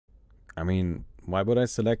I mean, why would I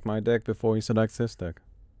select my deck before he selects his deck?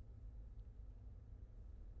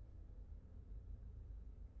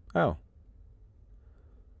 Oh.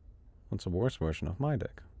 What's a worse version of my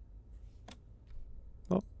deck?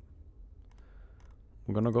 Well,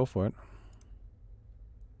 we're gonna go for it.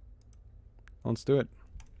 Let's do it.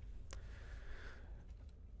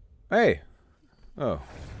 Hey! Oh,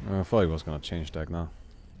 I thought he was gonna change deck now.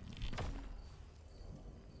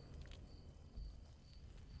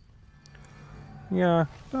 Yeah,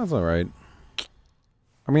 that's alright.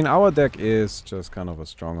 I mean, our deck is just kind of a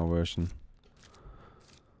stronger version.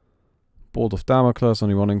 Bolt of Damocles,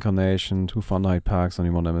 only one incarnation, 2 Thunderhide packs,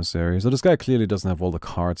 only 1 emissary. So this guy clearly doesn't have all the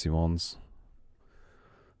cards he wants.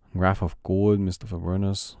 Wrath of Gold, Mist of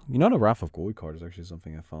Avernus. You know, the Wrath of Gold card is actually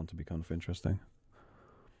something I found to be kind of interesting.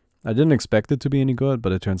 I didn't expect it to be any good,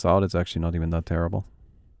 but it turns out it's actually not even that terrible.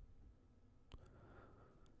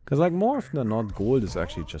 Because, like, more often than not, gold is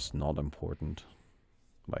actually just not important.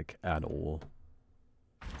 Like, at all.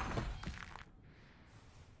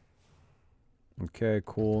 Okay,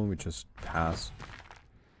 cool. We just pass.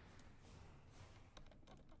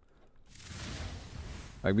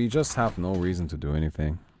 Like, we just have no reason to do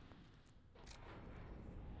anything.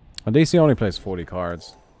 And DC only plays 40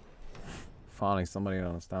 cards. Finally, somebody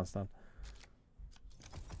understands that.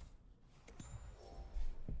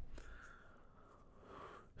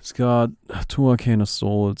 It's got 2 Arcane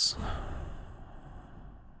Assaults.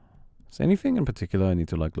 Is there anything in particular I need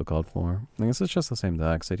to, like, look out for? I guess it's just the same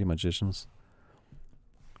deck. Satyr Magicians.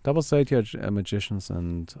 Double Satyr Magicians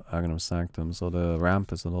and Aghanim Sanctum, so the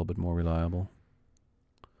ramp is a little bit more reliable.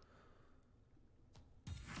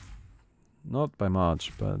 Not by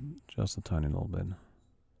much, but just a tiny little bit.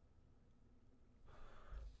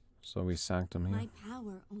 So we Sanctum here. My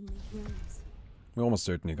power only grows. We're almost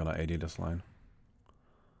certainly gonna AD this line.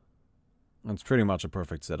 It's pretty much a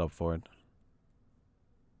perfect setup for it.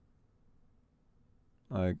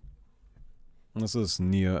 Like, this is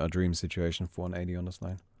near a dream situation for an AD on this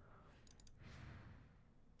line.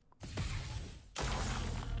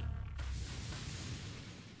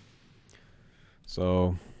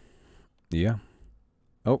 So, yeah.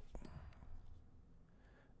 Oh.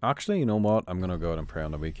 Actually, you know what? I'm gonna go ahead and pray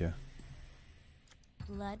on the week here.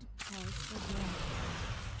 Blood calls for blood.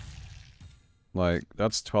 Like,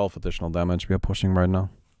 that's 12 additional damage we are pushing right now.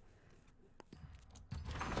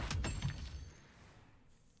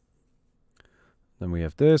 Then we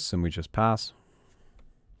have this, and we just pass.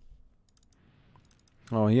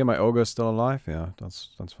 Oh, here my ogre is still alive? Yeah, that's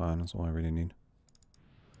fine. That's all I really need.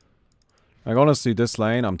 Like, honestly, this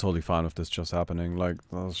lane, I'm totally fine with this just happening. Like,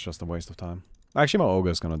 that's just a waste of time. Actually, my ogre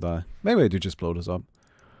is gonna die. Maybe I do just blow this up.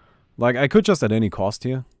 Like, I could just at any cost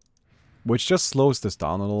here. Which just slows this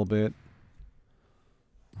down a little bit.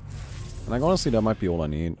 And like, honestly, that might be all I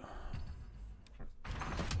need.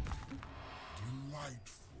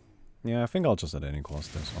 Yeah, I think I'll just at any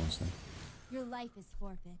cost this, honestly. Your life is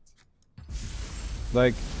forfeit.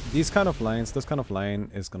 Like, these kind of lanes, this kind of lane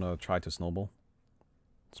is gonna try to snowball.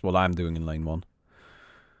 That's what I'm doing in lane 1.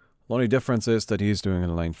 The only difference is that he's doing it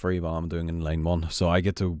in lane 3 while I'm doing it in lane 1. So I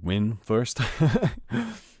get to win first.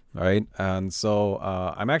 Right? And so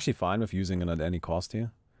I'm actually fine with using it at any cost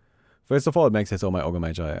here. First of all, it makes it so my Ogre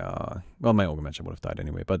Magi, well, my Ogre Magi would have died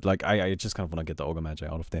anyway. But like, I just kind of want to get the Ogre Magi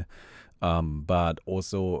out of there. But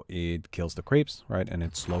also, it kills the creeps, right? And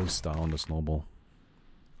it slows down the snowball.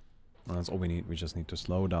 And that's all we need. We just need to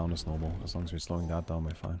slow down the snowball. As long as we're slowing that down,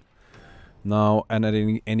 we're fine. Now, and at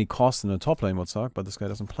any cost in the top lane would suck, but this guy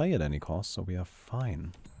doesn't play at any cost, so we are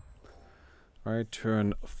fine. Alright,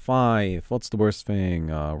 turn 5. What's the worst thing?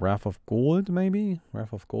 Wrath of Gold, maybe?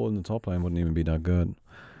 Wrath of Gold in the top lane wouldn't even be that good.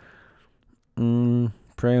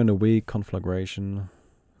 Prey on the Weak, Conflagration.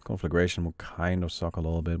 Conflagration will kind of suck a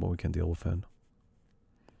little bit, but we can deal with it.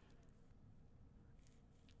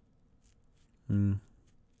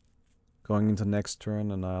 Going into next turn,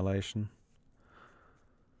 Annihilation.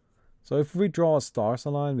 So if we draw a Stars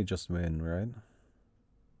Align, we just win, right?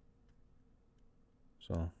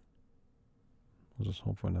 So, we'll just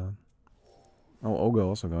hope for that. Oh, Ogre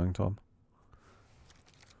also going top.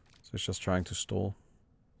 So it's just trying to stall.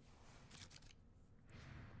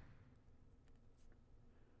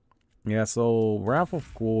 Yeah, so Wrath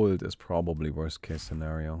of Gold is probably worst case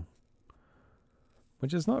scenario.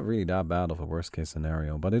 Which is not really that bad of a worst case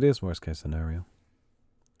scenario, but it is worst case scenario.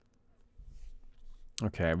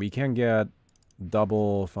 Okay, we can get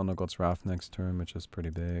double Thunder God's Wrath next turn, which is pretty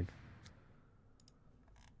big.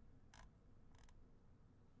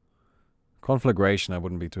 Conflagration I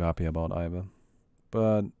wouldn't be too happy about either.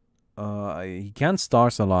 But he can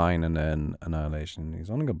Stars Align and then Annihilation. He's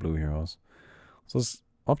only got blue heroes. So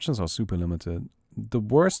Options are super limited. The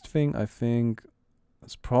worst thing, I think,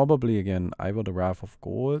 is probably, again, either the Wrath of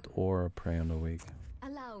Gold or Prey on the Weak.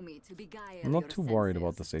 Allow me to beguile I'm not your too worried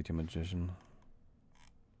about the senses. Satyr Magician.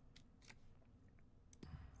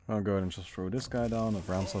 I'll go ahead and just throw this guy down. It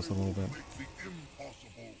rounds us a little bit.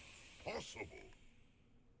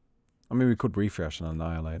 I mean, we could refresh and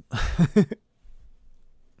annihilate.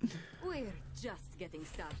 We're just getting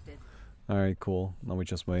started. Alright, cool. Now we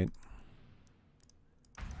just wait.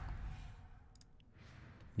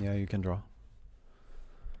 Yeah, you can draw.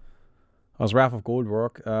 How's Wrath of Gold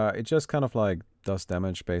work? It just kind of like does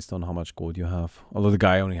damage based on how much gold you have. Although the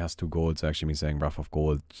guy only has 2 golds, actually me saying Wrath of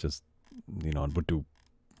Gold just, you know, it would do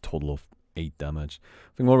total of 8 damage.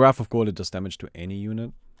 I think, well, Wrath of Gold, it does damage to any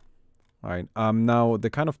unit. Alright, now the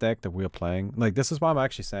kind of deck that we're playing, like this is why I'm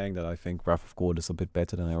actually saying that I think Wrath of Gold is a bit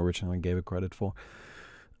better than I originally gave it credit for.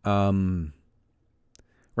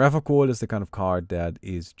 Wrath of Gold is the kind of card that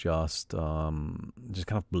is just kind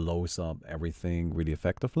of blows up everything really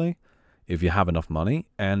effectively if you have enough money.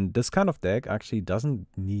 And this kind of deck actually doesn't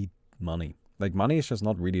need money. Like, money is just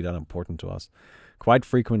not really that important to us. Quite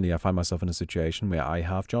frequently, I find myself in a situation where I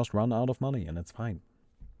have just run out of money, and it's fine.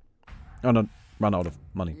 Oh, not run out of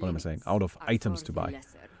money. What am I saying? Out of items to buy.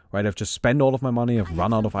 Right? I've just spent all of my money. I've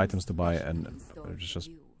run out of items to buy, and it's just,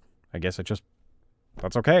 I guess I just,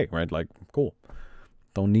 that's okay, right? Like, cool.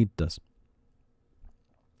 Don't need this.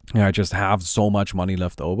 Yeah, I just have so much money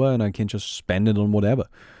left over, and I can just spend it on whatever.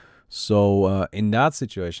 So in that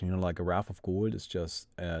situation, you know, like a Wrath of Gold is just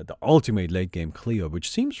the ultimate late game clear, which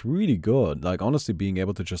seems really good. Like, honestly, being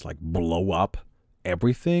able to just like blow up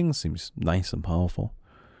everything seems nice and powerful.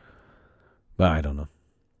 But I don't know.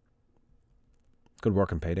 Could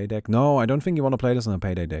work in Payday deck. No, I don't think you want to play this in a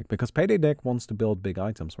Payday deck, because Payday deck wants to build big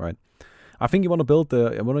items, right? I think you want to build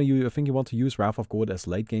the. I think you want to use Wrath of Gold as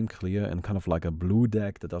late game clear and kind of like a blue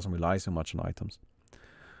deck that doesn't rely so much on items.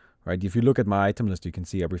 Right? If you look at my item list, you can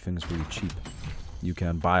see everything's really cheap. You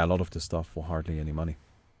can buy a lot of this stuff for hardly any money.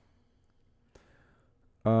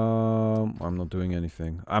 I'm not doing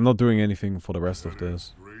anything. I'm not doing anything for the rest of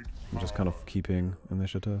this. I'm just kind of keeping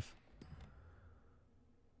initiative.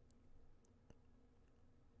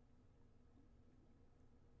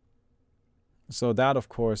 So that, of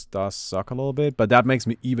course, does suck a little bit, but that makes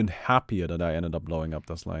me even happier that I ended up blowing up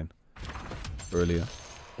this lane earlier.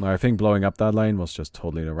 Now, I think blowing up that lane was just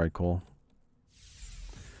totally the right call.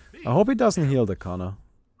 I hope he doesn't heal the Kana.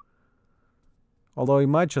 Although he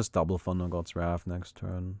might just double Thunder God's Wrath next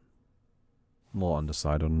turn. More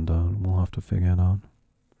undecided on that. We'll have to figure it out.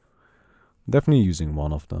 Definitely using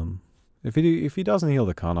one of them. If he doesn't heal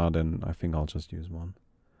the Kana, then I think I'll just use one.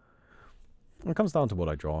 It comes down to what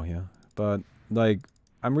I draw here. But, like,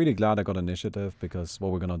 I'm really glad I got initiative, because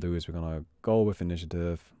what we're gonna do is we're gonna go with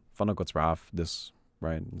initiative. Thunder God's Wrath, this,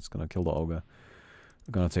 right? It's gonna kill the Ogre.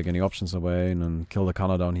 We're gonna take any options away and then kill the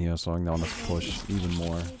Kana down here, slowing down this push even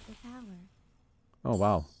more. Oh,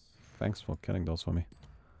 wow. Thanks for killing those for me.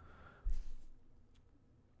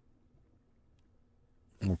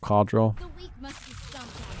 More card draw.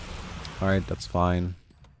 Alright, that's fine.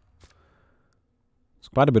 It's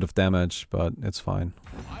quite a bit of damage, but it's fine.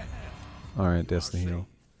 Alright, there's the heal.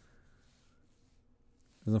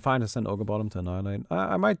 Is it fine to send Ogre bottom to annihilate?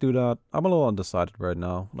 I might do that. I'm a little undecided right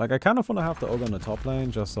now. Like, I kind of want to have the Ogre in the top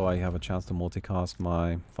lane, just so I have a chance to multicast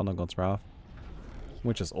my Thunder God's Wrath.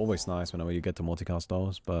 Which is always nice whenever you get to multicast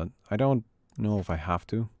those, but I don't know if I have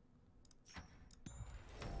to.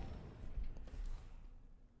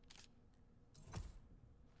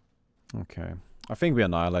 Okay. I think we're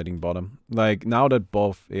annihilating bottom. Like, now that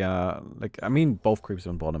both, yeah, like, I mean, both creeps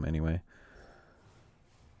on bottom anyway.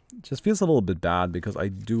 It just feels a little bit bad, because I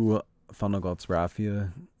do Thunder God's Wrath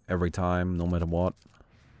here every time, no matter what.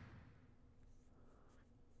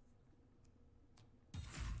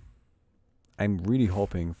 I'm really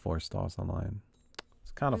hoping 4 stars online.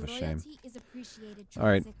 It's kind of a shame.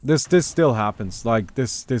 Alright, this still happens. Like,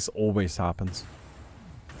 this always happens.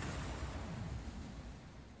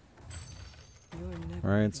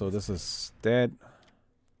 Alright, so this is dead.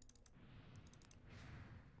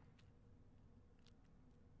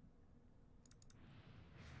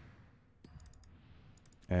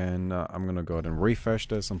 And I'm gonna go ahead and refresh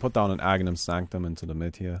this and put down an Aghanim Sanctum into the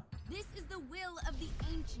mid here. This is the will of the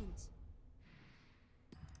ancient.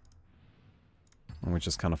 And we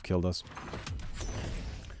just kind of killed us.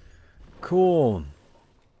 Cool.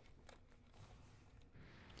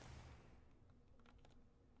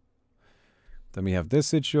 Then we have this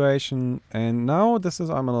situation, and now this is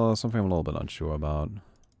something I'm a little bit unsure about.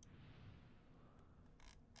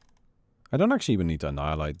 I don't actually even need to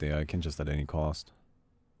annihilate there. I can just at any cost.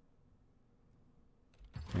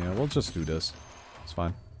 Yeah, we'll just do this. It's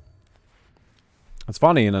fine. It's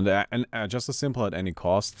funny, and just as simple at any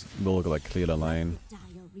cost. We'll like clear the lane.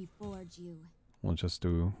 We'll just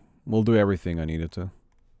do. We'll do everything I needed to.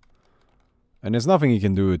 And there's nothing you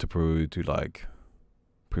can do to like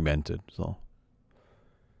prevent it. So.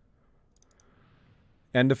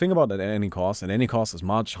 And the thing about at any cost is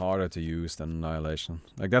much harder to use than Annihilation.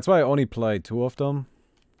 Like that's why I only play 2 of them.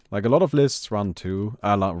 Like a lot of lists run 2,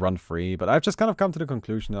 run 3, but I've just kind of come to the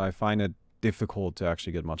conclusion that I find it difficult to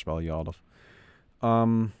actually get much value out of.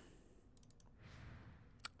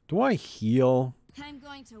 Do I heal? I'm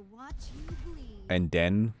going to watch you bleed. And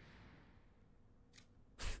then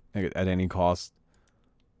at any cost,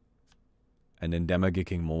 and then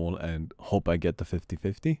Demagicking Mole and hope I get the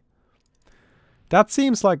 50-50? That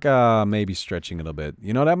seems like maybe stretching it a bit.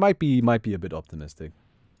 You know, that might be a bit optimistic.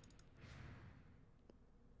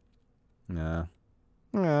 Nah.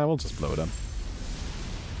 Nah, we'll just blow them.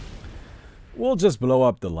 We'll just blow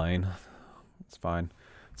up the lane. It's fine.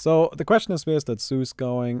 So, the question is, where's that Zeus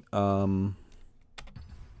going? The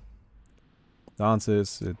answer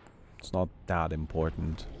is, it's not that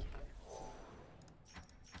important.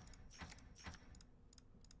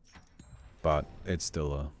 But, it's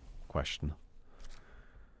still a question.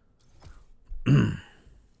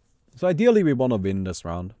 So, ideally, we want to win this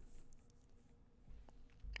round.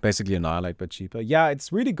 Basically annihilate but cheaper. Yeah,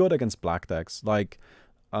 it's really good against black decks. Like,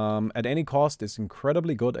 at any cost, it's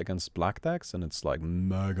incredibly good against black decks, and it's like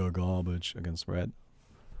mega garbage against red.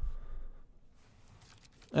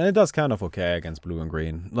 And it does kind of okay against blue and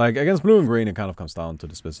green. Like, against blue and green, it kind of comes down to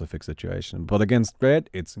the specific situation. But against red,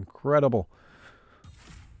 it's incredible.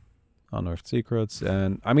 Unearthed secrets,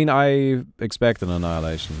 and I mean, I expect an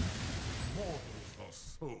annihilation.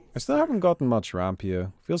 I still haven't gotten much ramp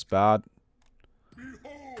here. Feels bad.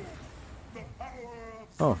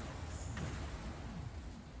 Oh.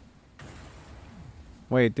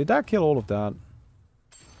 Wait, did that kill all of that?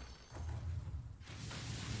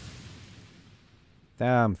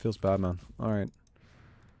 Damn, feels bad, man. Alright.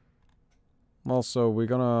 Also, we're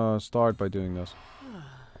gonna start by doing this.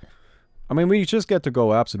 I mean, we just get to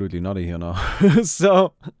go absolutely nutty here now.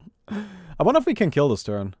 So, I wonder if we can kill this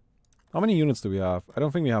turn. How many units do we have? I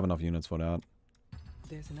don't think we have enough units for that.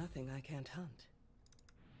 There's nothing I can't hunt.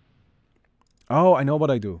 Oh, I know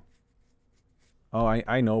what I do. Oh,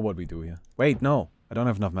 I know what we do here. Wait, no. I don't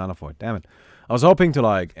have enough mana for it. Damn it. I was hoping to,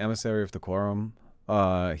 like, Emissary of the Quorum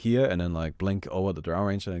here, and then, like, blink over the Drow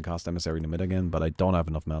Ranger and cast Emissary in the mid again, but I don't have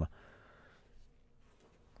enough mana.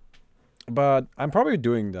 But I'm probably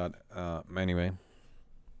doing that anyway.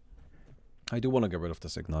 I do want to get rid of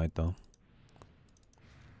this Ignite, though.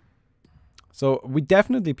 So, we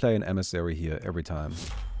definitely play an Emissary here every time.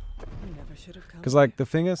 Because, like, the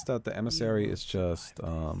thing is that the Emissary is just,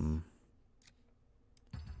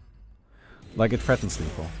 like, it threatens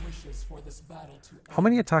lethal. How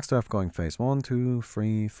many attacks do I have going face? 1, 2,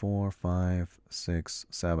 3, 4, 5, 6,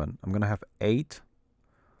 7. I'm gonna have 8.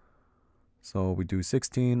 So, we do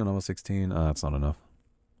 16, another 16. That's not enough.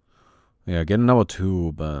 Yeah, get another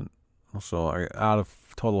 2, but also, out of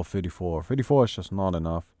total of 54. 54 is just not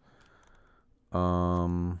enough.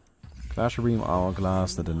 Clash of Beam,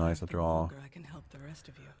 Hourglass, that denies a draw.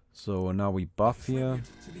 So now we buff here.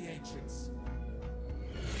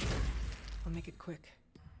 I'll make it quick.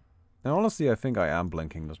 And honestly, I think I am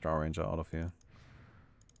blinking this Drow Ranger out of here.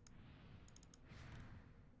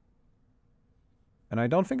 And I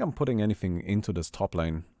don't think I'm putting anything into this top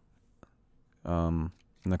lane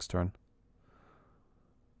next turn.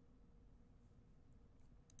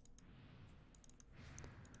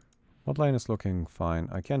 What lane is looking fine?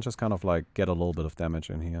 I can just kind of like get a little bit of damage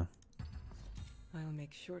in here. I'll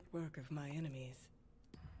make short work of my enemies.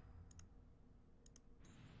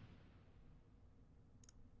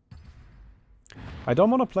 I don't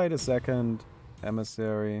want to play the second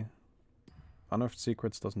Emissary. Unearthed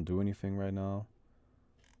Secrets doesn't do anything right now.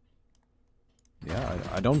 Yeah,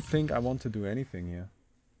 I don't think I want to do anything here.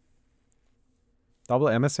 Double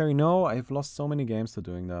Emissary? No, I've lost so many games to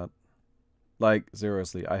doing that. Like,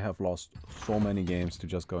 seriously, I have lost so many games to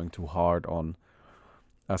just going too hard on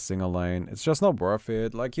a single lane. It's just not worth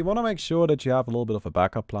it. Like, you want to make sure that you have a little bit of a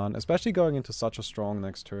backup plan, especially going into such a strong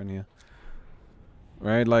next turn here.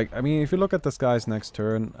 Right? Like, I mean, if you look at this guy's next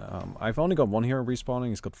turn, I've only got 1 hero respawning.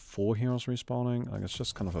 He's got 4 heroes respawning. Like, it's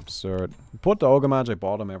just kind of absurd. Put the Ogre Mage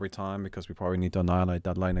bottom every time because we probably need to annihilate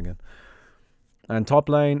that lane again. And top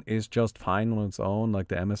lane is just fine on its own. Like,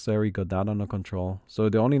 the Emissary got that under control. So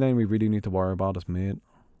the only lane we really need to worry about is mid.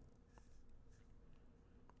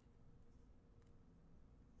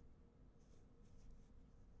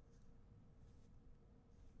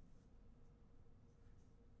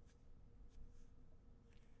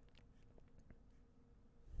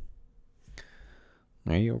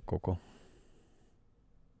 Hey, yo, Coco.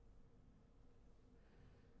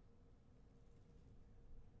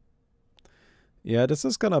 Yeah, this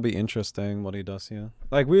is gonna be interesting what he does here.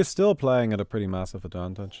 Like, we're still playing at a pretty massive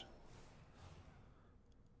advantage.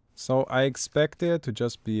 So I expect there to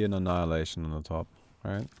just be an annihilation on the top,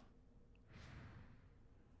 right?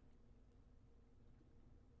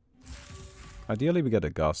 Ideally we get a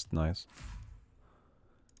gust, nice.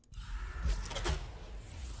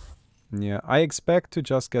 Yeah, I expect to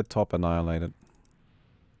just get top annihilated.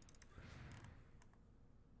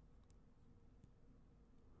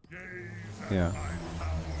 Yeah.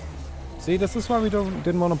 See, this is why we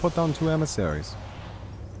didn't want to put down 2 emissaries.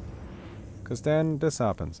 Because then this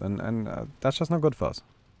happens, and that's just not good for us.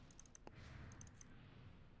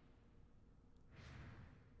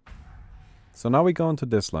 So now we go into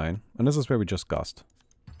this line, and this is where we just gust.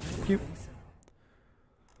 Pew.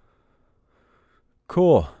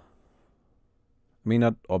 Cool. I mean,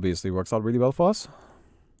 that obviously works out really well for us.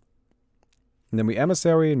 And then we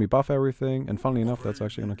emissary and we buff everything, and funnily enough, that's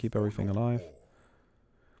actually going to keep everything alive.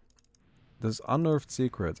 There's unearthed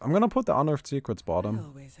secrets. I'm going to put the unearthed secrets bottom. I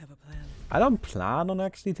always have a plan. I don't plan on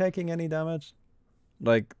actually taking any damage.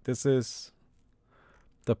 Like, this is...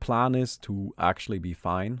 The plan is to actually be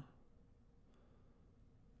fine.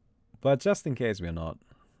 But just in case we're not.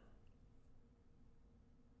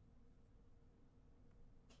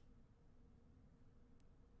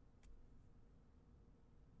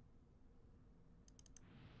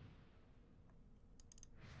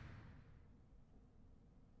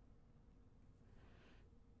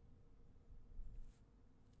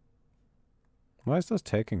 Why is this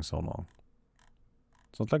taking so long?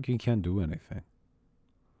 It's not like you can't do anything.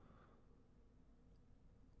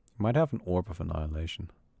 You might have an orb of annihilation.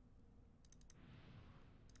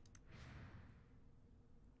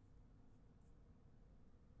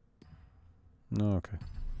 No, okay.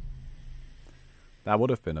 That would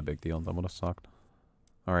have been a big deal. That would have sucked.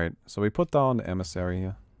 Alright, so we put down the emissary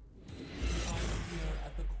here.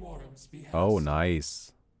 Oh,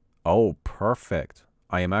 nice. Oh, perfect.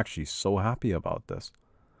 I am actually so happy about this.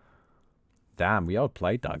 Damn, we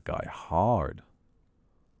outplayed that guy hard.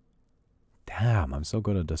 Damn, I'm so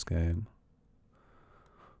good at this game.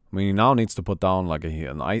 I mean, he now needs to put down like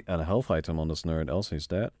a health item on this nerd, else he's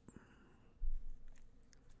dead.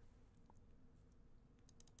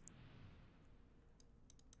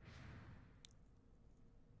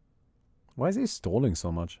 Why is he stalling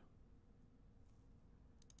so much?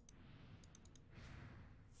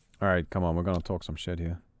 Alright, come on, we're gonna talk some shit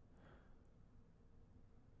here.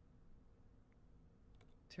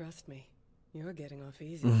 Trust me, you're getting off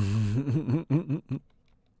easy. I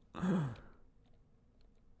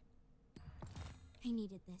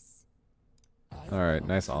needed this. Alright,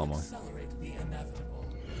 nice armor.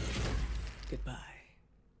 Goodbye.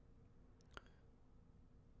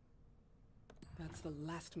 That's the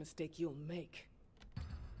last mistake you'll make.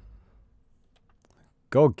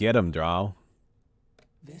 Go get him, Drow.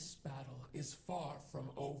 This battle is far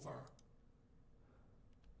from over.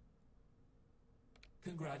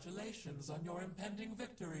 Congratulations on your impending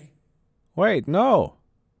victory. Wait, no.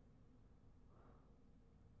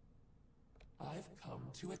 I've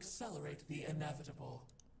come to accelerate the inevitable.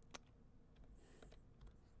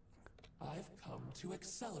 I've come to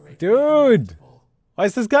accelerate the inevitable. Why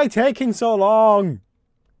is this guy taking so long?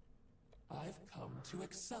 I've come to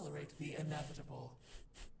accelerate the inevitable.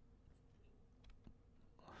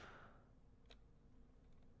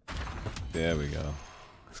 There we go.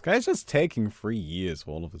 This guy's just taking 3 years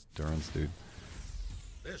for all of his turns, dude.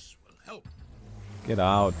 This will help. Get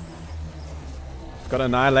out. Got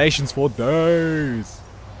annihilations for days.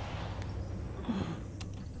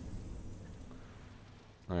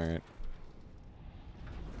 Alright.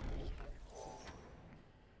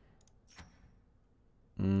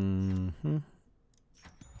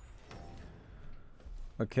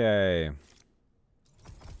 Okay.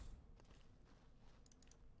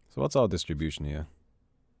 So what's our distribution here?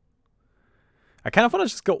 I kind of want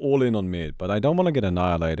to just go all in on mid, but I don't want to get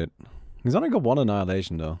annihilated. He's only got 1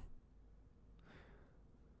 annihilation though.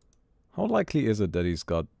 How likely is it that he's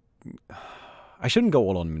got... I shouldn't go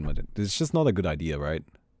all on mid with it. It's just not a good idea, right?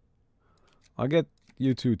 I'll get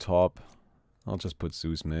you 2 top. I'll just put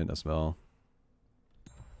Zeus mid as well.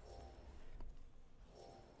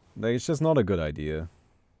 Like, it's just not a good idea.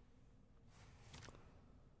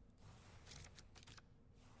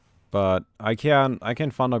 But I can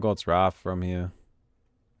Thunder God's Wrath from here.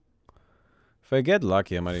 If I get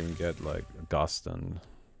lucky, I might even get like a Gust and...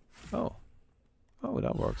 Oh,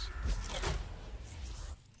 that works.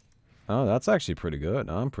 Oh, that's actually pretty good.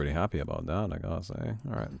 I'm pretty happy about that, I gotta say.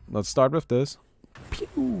 Alright, let's start with this.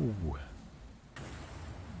 Pew!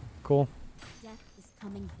 Cool. Death is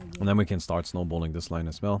coming for you. And then we can start snowballing this lane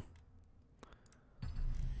as well.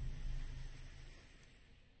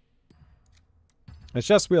 It's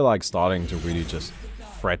just we're like starting to really just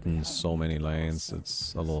threaten so many lanes.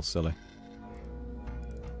 It's a little silly.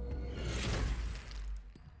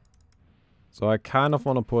 So I kind of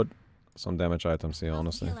want to put some damage items here,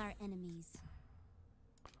 honestly. Kill our enemies.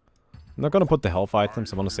 I'm not gonna put the health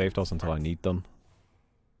items. I want to save those until I need them.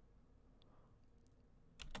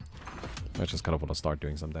 I just kind of want to start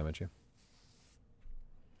doing some damage here.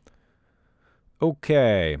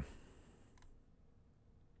 Okay.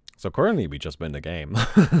 So currently we just win the game.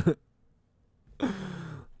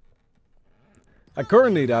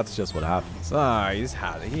 Currently that's just what happens.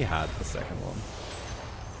 He had the second one.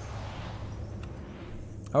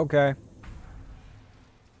 Okay.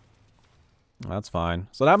 That's fine.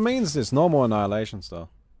 So that means there's no more annihilations though.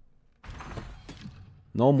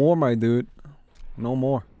 No more, my dude. No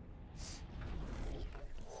more.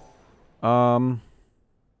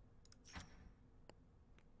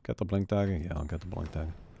 Get the blink dagger? Yeah, I'll get the blink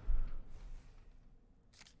dagger.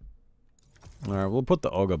 Alright, we'll put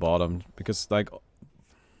the ogre bottom because like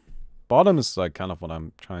bottom is like kind of what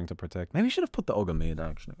I'm trying to protect. Maybe I should have put the ogre mid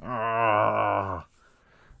actually. Nah,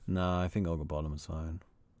 I think ogre bottom is fine.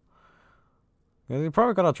 You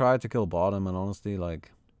probably gotta try to kill bottom, and honestly,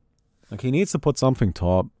 like he needs to put something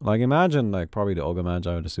top. Like imagine like probably the ogre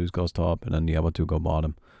magi or the Zeus goes top, and then the other two go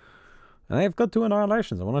bottom. And I've got 2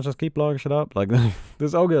 annihilations. I want to just keep blowing shit up. Like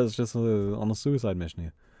this ogre is just on a suicide mission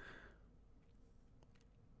here.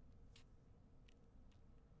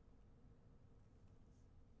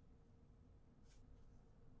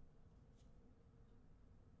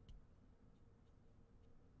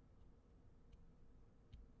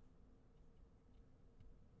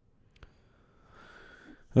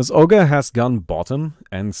 This ogre has gone bottom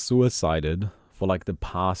and suicided for like the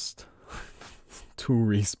past 2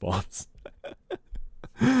 respawns.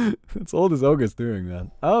 That's all this ogre's doing,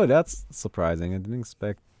 man. Oh, that's surprising. I didn't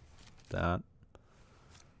expect that.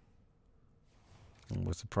 It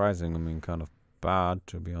was surprising. I mean, kind of bad,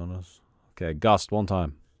 to be honest. Okay, gust one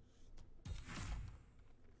time.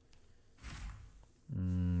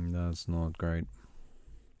 That's not great.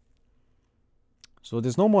 So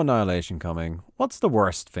there's no more annihilation coming. What's the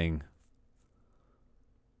worst thing?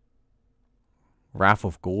 Wrath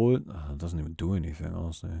of Gold? It doesn't even do anything,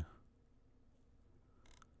 honestly.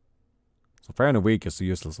 So Fair and the Weak is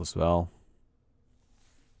useless as well.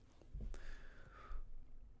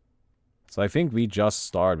 So I think we just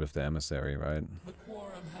start with the Emissary, right? The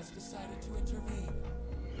Quorum has decided to intervene.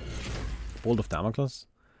 Bolt of Damocles?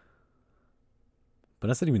 But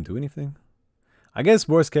does that even do anything? I guess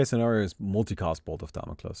worst case scenario is multicast Bolt of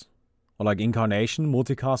Damocles. Or like Incarnation,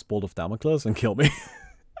 multicast Bolt of Damocles and kill me.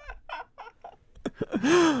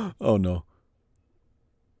 Oh no.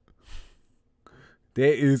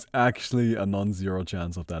 There is actually a non-zero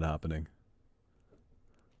chance of that happening.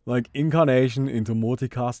 Like Incarnation into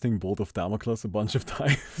multicasting Bolt of Damocles a bunch of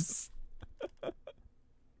times.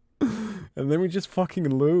 And then we just fucking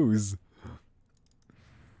lose.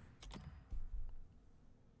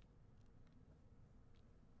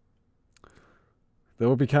 That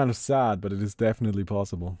would be kind of sad, but it is definitely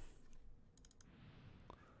possible.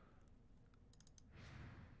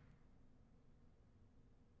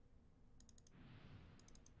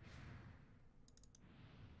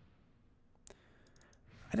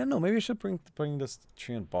 I don't know, maybe I should bring this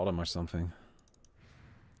tree on bottom or something.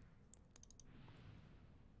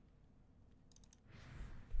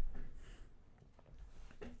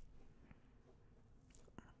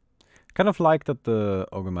 Kind of like that the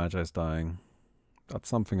Ogre Magi is dying. That's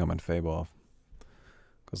something I'm in favor of.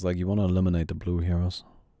 Because, like, you want to eliminate the blue heroes.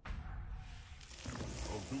 I'll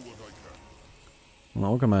do what I can.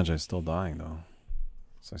 Well, Ogre Magi is still dying, though.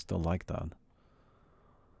 So I still like that.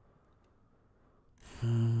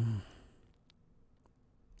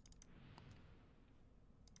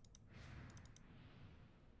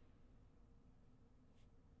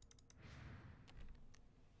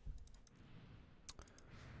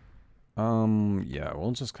 Yeah,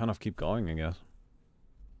 we'll just kind of keep going, I guess.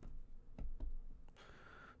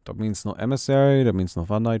 That means no Emissary, that means no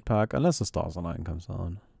Fun Night Pack, unless the Stars Online comes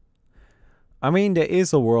on. I mean, there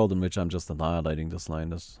is a world in which I'm just annihilating this lane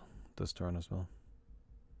this turn as well.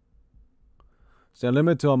 Is there a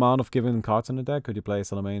limit to amount of given cards in the deck? Could you play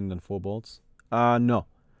Salamane than 4 bolts? No.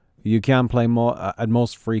 You can play more, at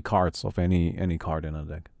most 3 cards of any card in a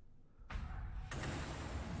deck.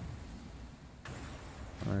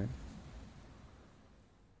 Alright.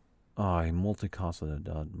 Oh, he multicasted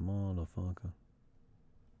that motherfucker.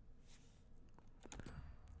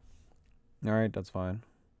 Alright, that's fine.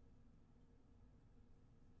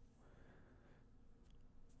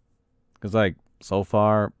 Because, like, so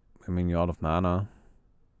far, I mean, you're out of mana.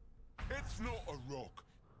 It's not a rock.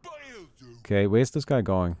 Bile do. Okay, where's this guy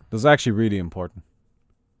going? This is actually really important.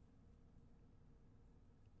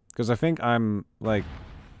 Because I think I'm, like...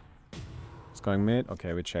 It's going mid.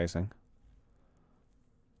 Okay, we're chasing.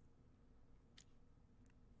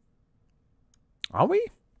 Are we?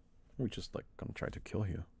 We're just, like, gonna try to kill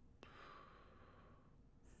here.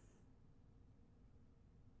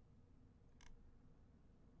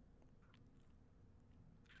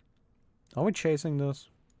 Are we chasing this?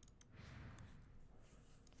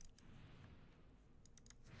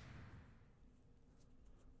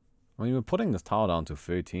 I mean, we're putting this tower down to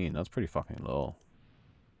 13. That's pretty fucking low.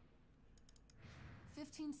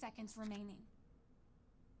 15 seconds remaining.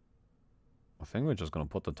 I think we're just gonna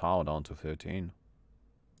put the tower down to 13.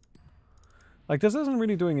 Like, this isn't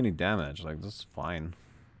really doing any damage. Like, this is fine.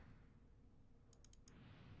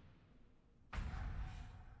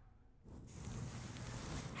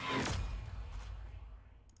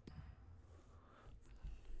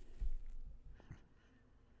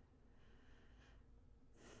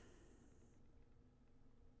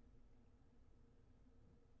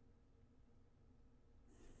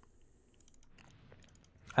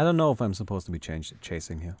 I don't know if I'm supposed to be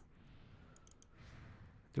chasing here.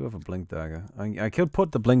 I do have a blink dagger. I could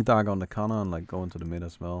put the blink dagger on the cannon and like go into the mid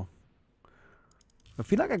as well. I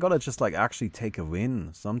feel like I gotta just like actually take a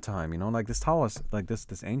win sometime, you know? Like this tower is, like this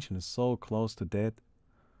ancient is so close to dead.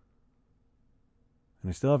 And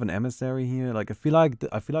we still have an emissary here. Like I feel like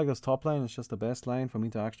this top lane is just the best lane for me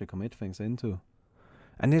to actually commit things into.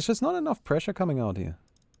 And there's just not enough pressure coming out here.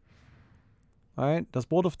 Alright, does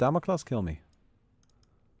Bolt of Damocles kill me?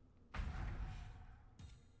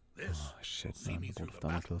 This Oh shit, see man, me through Bolt of the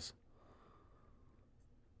battle. Damocles.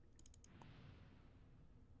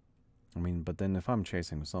 I mean, but then if I'm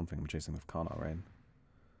chasing with something, I'm chasing with Kana, right?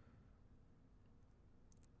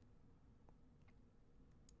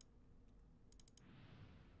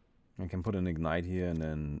 I can put an Ignite here and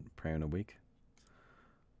then Prayer in a week.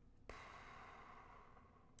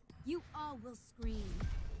 You all will scream.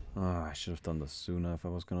 Oh, I should have done this sooner if I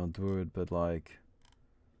was gonna do it, but like...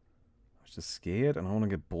 I was just scared and I want to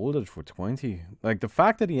get bolted for 20. Like, the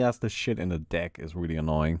fact that he has this shit in the deck is really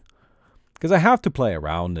annoying. Because I have to play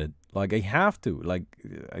around it. Like, I have to. Like,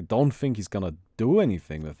 I don't think he's gonna do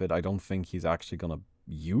anything with it. I don't think he's actually gonna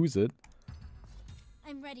use it.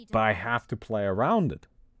 I'm ready to But I have to play around it.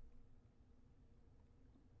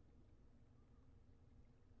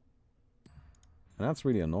 And that's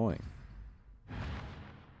really annoying.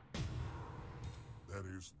 There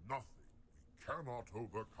is nothing we cannot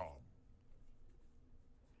overcome.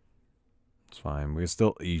 It's fine. We're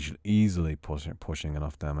still easily pushing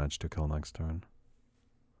enough damage to kill next turn.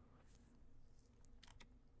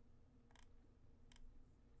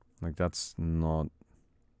 Like, that's not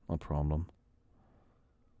a problem.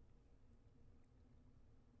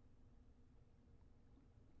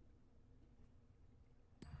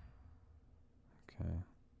 Okay.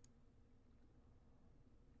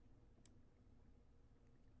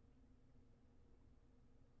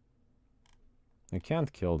 You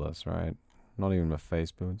can't kill this, right? Not even with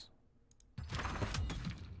face boots.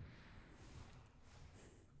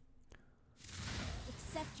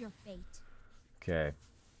 accept your fate. Okay.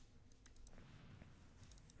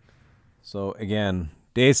 So again,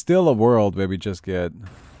 there's still a world where we just get...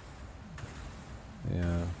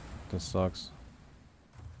 Yeah, this sucks.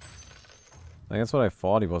 Like, that's what I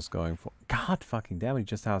thought he was going for. God fucking damn it, he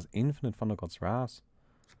just has infinite Thunder God's Wrath.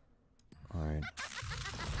 Alright.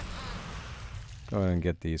 Go ahead and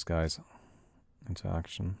get these guys into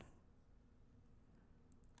action.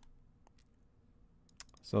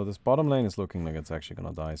 So this bottom lane is looking like it's actually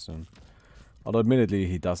gonna die soon. Although admittedly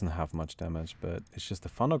he doesn't have much damage, but it's just the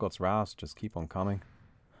Thunder God's Wrath just keep on coming.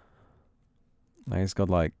 Now he's got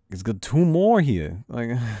two more here.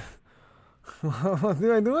 Like, what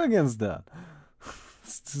do I do against that?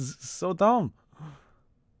 It's so dumb.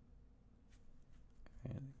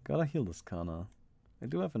 Gotta heal this Kana. I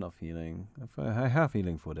do have enough healing. I have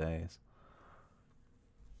healing for days.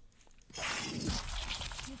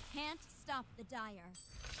 You can't stop the dire.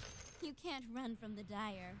 You can't run from the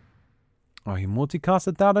dire. Oh, he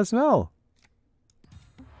multicasted that as well.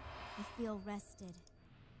 I feel rested.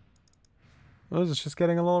 Well, this is just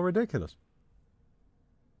getting a little ridiculous.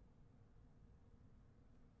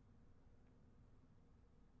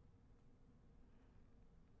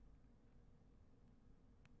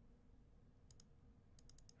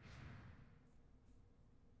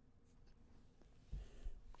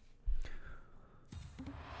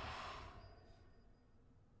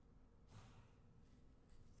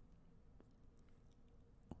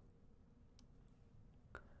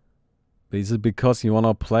 Is it because you want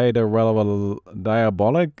to play the relevant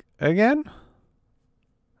diabolic again?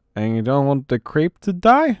 And you don't want the creep to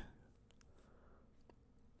die?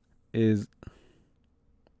 Is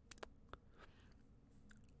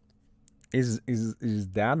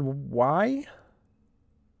that why?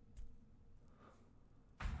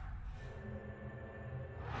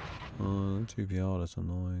 TPR, that's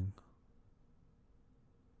annoying.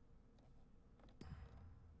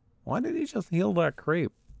 Why did he just heal that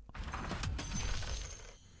creep?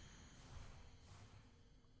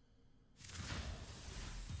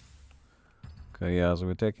 Okay, yeah, so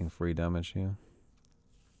we're taking 3 damage here.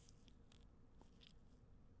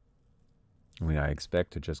 I mean, I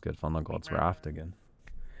expect to just get Thunder God's Wrath again.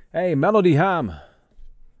 Hey, Melody Ham!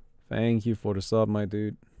 Thank you for the sub, my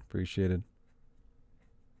dude. Appreciate it.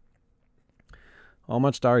 How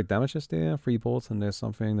much direct damage is there? 3 bolts, and there's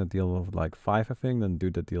something that deals like 5, I think. Then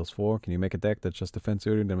dude that deals 4. Can you make a deck that just defends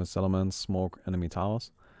 30 damage elements, smoke enemy towers?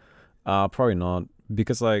 Probably not.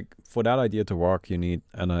 Because, like, for that idea to work, you need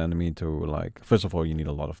an enemy to, like... First of all, you need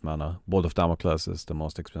a lot of mana. Bolt of Damocles is the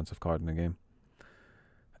most expensive card in the game.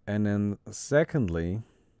 And then, secondly...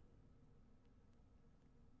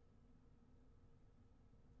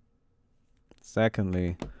 it's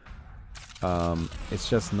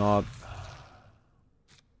just not...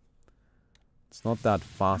 It's not that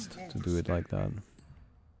fast to do it like that.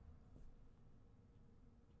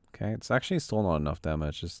 Okay, it's actually still not enough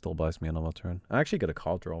damage. It still buys me another turn. I actually get a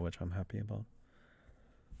card draw, which I'm happy about.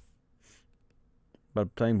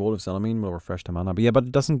 But playing Bolt of Salamine will refresh the mana. But yeah, but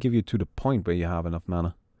it doesn't give you to the point where you have enough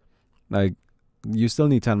mana. Like, you still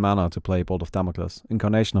need 10 mana to play Bolt of Damocles.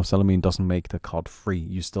 Incarnation of Salamine doesn't make the card free.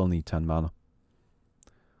 You still need 10 mana.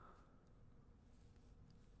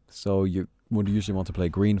 So you would usually want to play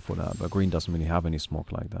green for that. But green doesn't really have any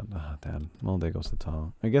smoke like that. Ah, damn. Well, there goes the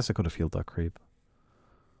tower. I guess I could have healed that creep.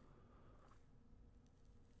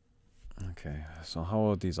 Okay, so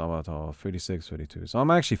how are these avatar? 36, 32. So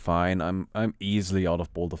I'm actually fine. I'm easily out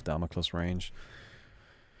of Bolt of Damocles range.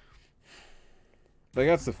 Like,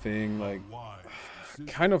 that's the thing, like,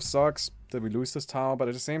 kind of sucks that we lose this tower, but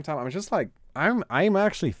at the same time, I'm just like, I'm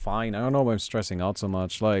actually fine. I don't know why I'm stressing out so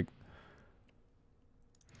much. Like,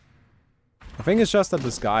 I think it's just that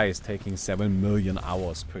this guy is taking 7 million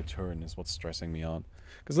hours per turn is what's stressing me out.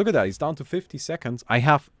 Because look at that, he's down to 50 seconds. I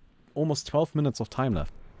have almost 12 minutes of time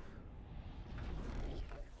left.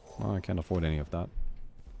 Well, I can't afford any of that.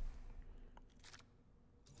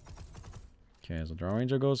 Okay, so Draw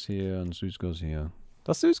Ranger goes here and Zeus goes here.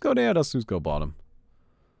 Does Zeus go there or does Zeus go bottom?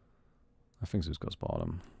 I think Zeus goes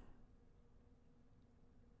bottom.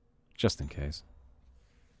 Just in case.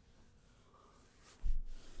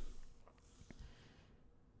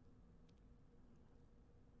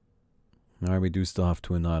 Alright, we do still have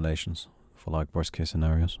 2 annihilations for like worst case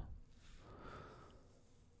scenarios.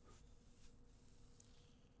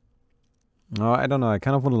 Oh, I don't know. I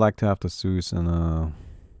kind of would like to have the Zeus in a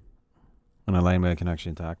lane where I can actually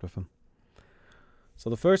interact with him. So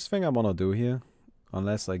the first thing I want to do here,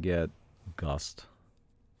 unless I get Gust.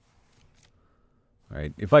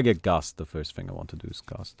 Right, if I get Gust, the first thing I want to do is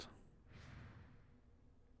Gust.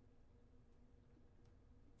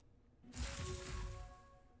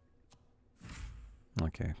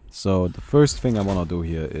 Okay, so the first thing I want to do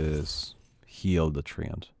here is heal the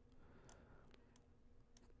Treant.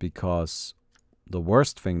 Because the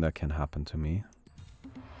worst thing that can happen to me,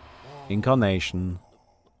 Incarnation,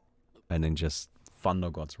 and then just Thunder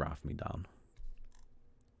God's Wrath me down.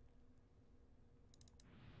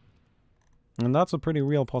 And that's a pretty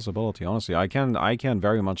real possibility, honestly. I can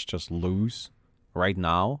very much just lose right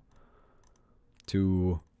now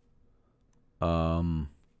to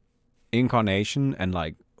Incarnation and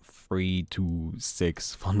like 3 to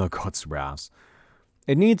 6 Thunder God's Wrath.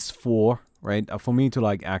 It needs 4, right? For me to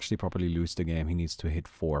like actually properly lose the game, he needs to hit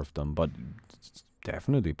 4 of them, but it's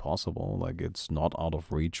definitely possible. Like, it's not out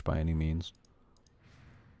of reach by any means.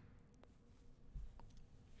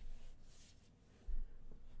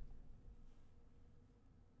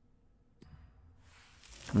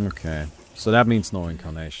 Okay, so that means no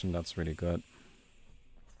Incarnation. That's really good.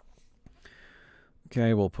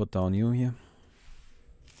 Okay, we'll put down you here.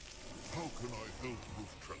 How can I help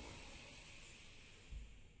with Trevor?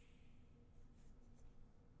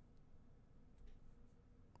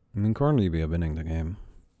 I mean, currently we are winning the game.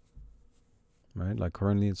 Right? Like,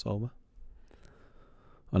 currently it's over.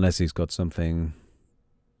 Unless he's got something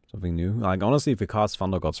new. Like, honestly, if he casts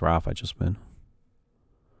Thunder God's Wrath, I just win.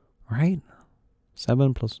 Right?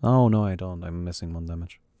 7 plus... Oh, no, I don't. I'm missing 1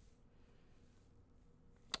 damage.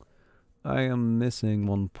 I am missing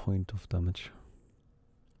 1 point of damage.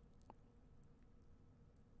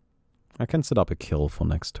 I can set up a kill for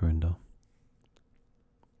next turn though.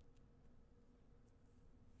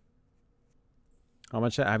 How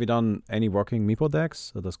much have you done any working Meepo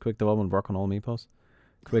decks? So does quick development work on all Meepos?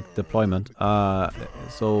 Quick deployment.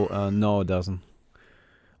 No, it doesn't.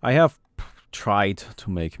 I have tried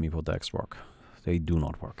to make Meepo decks work. They do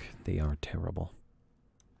not work. They are terrible.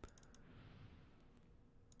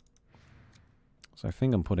 So I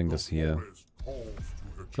think I'm putting this here.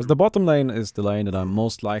 Because the bottom lane is the lane that I'm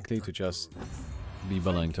most likely to just be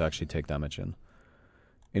willing to actually take damage in.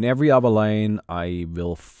 In every other lane, I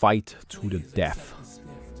will fight to the death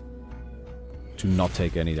to not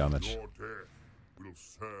take any damage.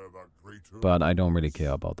 But I don't really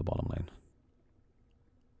care about the bottom lane.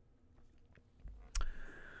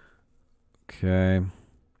 Okay.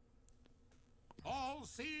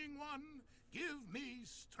 All-seeing one, give me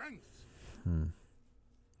strength.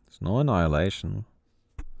 There's no annihilation.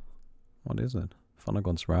 What is it?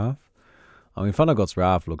 Thundergod's Wrath? I mean, Thundergod's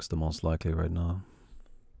Wrath looks the most likely right now.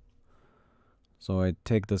 So I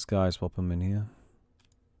take this guy, swap him in here.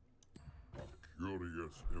 A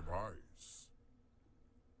curious device.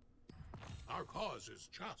 Our cause is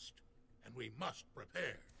just, and we must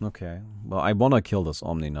prepare. Okay. Well, I want to kill this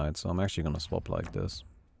Omni Knight, so I'm actually going to swap like this.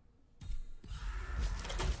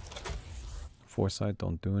 Foresight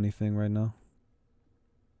don't do anything right now.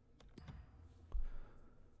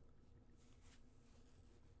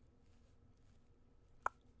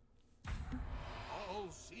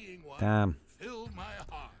 Damn.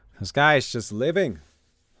 This guy is just living.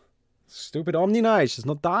 Stupid Omni Knight is just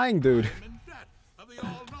not dying, dude.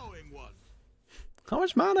 How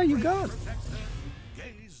much mana you got?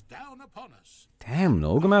 Damn, the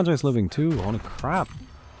Ogre Magi is living too. Holy crap.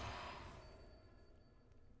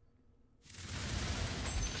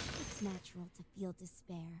 It's natural to feel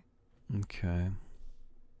despair. Okay.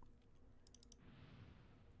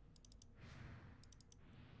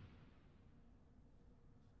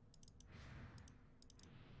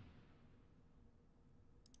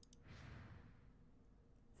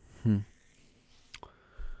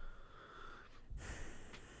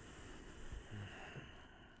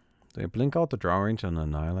 They blink out the draw range and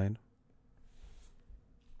annihilate.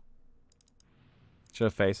 Should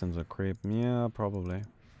have faced him as a creep. Yeah, probably.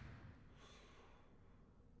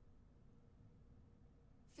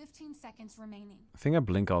 15 seconds remaining. I think I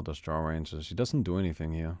blink out those draw ranges. She doesn't do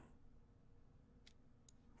anything here.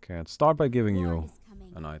 Okay, let's start by giving you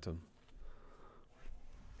an item.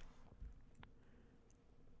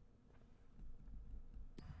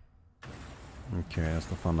 Okay, that's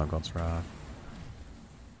the Thunder God's Wrath.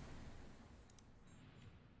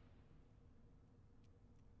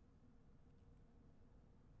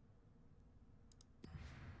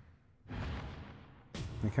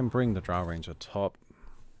 I can bring the draw range at top.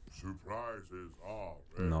 Surprises are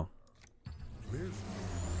rare. No. This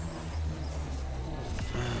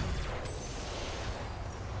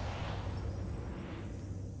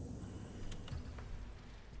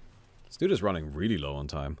dude is running really low on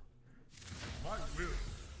time. My will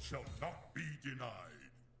shall not be denied.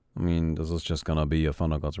 I mean, this is just gonna be a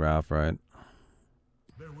Thunder God's Wrath, right?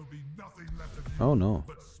 There will be nothing left of you Oh no.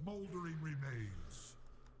 but smoldering remains.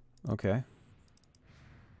 Okay.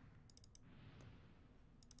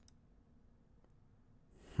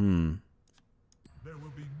 There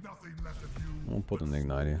will be nothing left of you. I'll put but an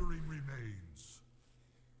ignite here. smoldering remains.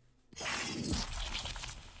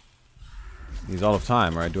 He's out of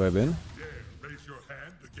time, right? Do I win? Dare raise your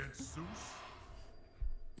hand against Zeus?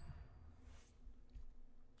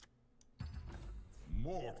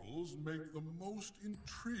 Mortals make the most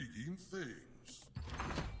intriguing things.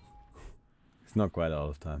 He's not quite out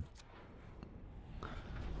of time.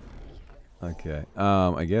 Okay.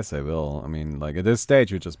 I guess I will. I mean, like, at this stage,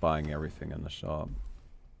 you're just buying everything in the shop.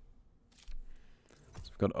 So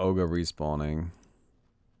we've got Ogre respawning.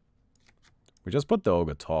 We just put the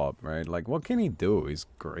Ogre top, right? Like, what can he do? He's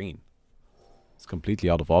green. He's completely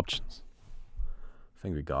out of options. I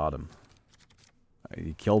think we got him.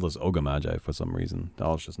 He killed his Ogre Magi for some reason. That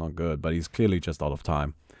was just not good, but he's clearly just out of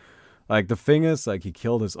time. Like, the thing is, like, he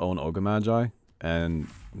killed his own Ogre Magi, and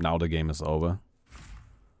now the game is over.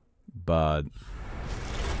 But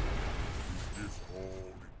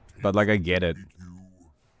like, I get it.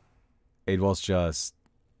 It was just,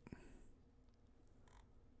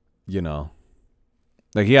 you know,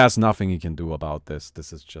 like, he has nothing he can do about this.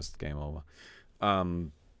 This is just game over.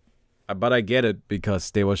 But I get it, because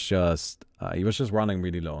they was just he was just running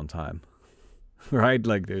really low on time. Right?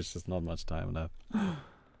 Like, there's just not much time left.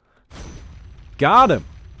 Got him.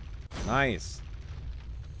 Nice.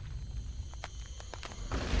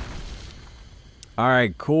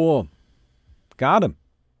 Alright, cool. Got him.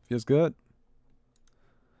 Feels good.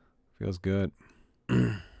 Feels good.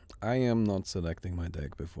 I am not selecting my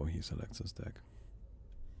deck before he selects his deck.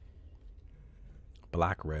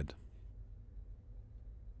 Black red.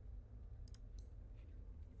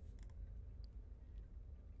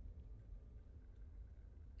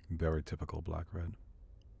 Very typical black red.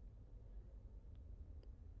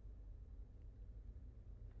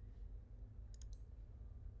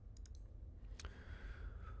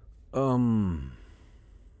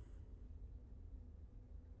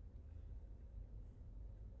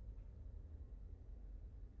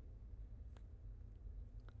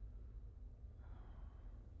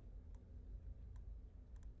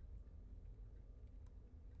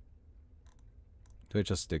 Do I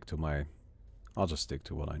just stick to my... I'll just stick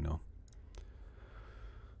to what I know.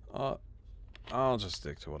 I'll just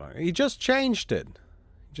stick to what I... He just changed it.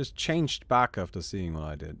 He just changed back after seeing what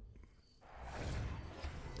I did.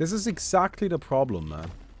 This is exactly the problem,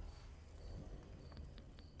 man.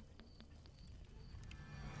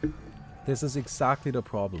 This is exactly the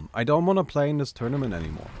problem. I don't want to play in this tournament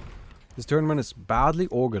anymore. This tournament is badly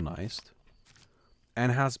organized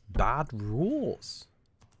and has bad rules.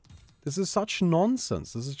 This is such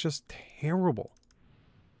nonsense. This is just terrible.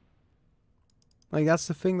 Like, that's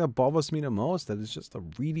the thing that bothers me the most, that it's just a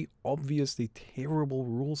really obviously terrible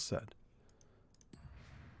rule set.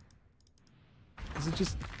 Because it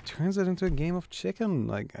just turns it into a game of chicken.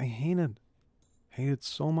 Like, I hate it. Hate it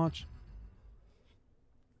so much.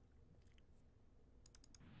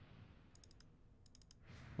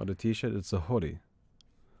 What a t-shirt? It's a hoodie.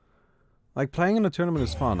 Like, playing in a tournament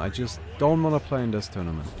is fun. I just don't want to play in this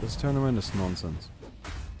tournament. This tournament is nonsense.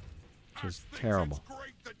 Just terrible. It's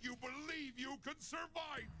great that you believe you can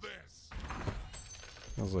survive this.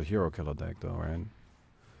 That's a hero killer deck though, right?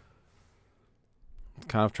 It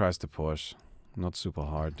kind of tries to push. Not super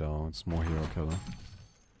hard though. It's more hero killer.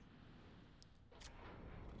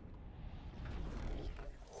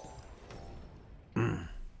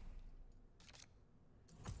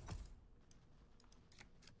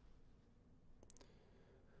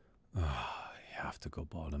 You have to go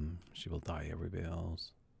bottom. She will die everybody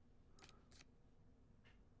else.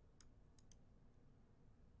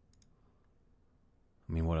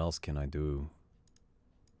 I mean, what else can I do?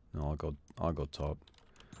 No, I'll go top.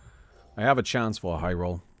 I have a chance for a high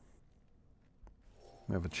roll.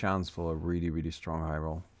 I have a chance for a really, really strong high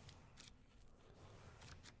roll.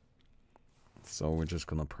 So we're just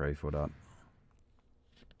gonna pray for that.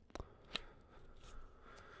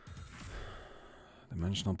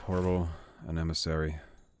 Dimensional portal and emissary.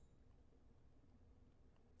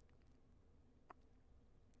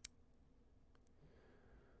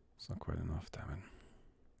 It's not quite enough, damn it.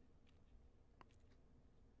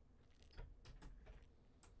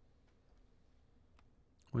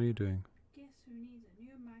 What are you doing? Guess who needs a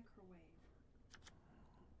new microwave?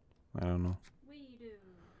 I don't know. We do.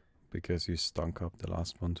 Because you stunk up the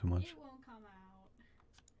last one too much. It won't come out.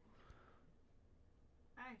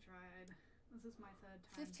 I tried. This is my third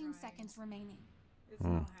time 15 trying. seconds remaining. It's not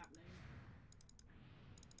happening.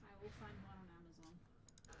 I will find one on Amazon.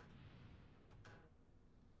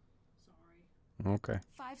 Sorry. Okay.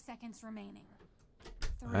 5 seconds remaining.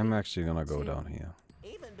 I'm actually gonna go down here.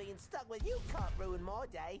 Even being stuck with you can't ruin my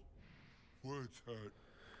day. What's that?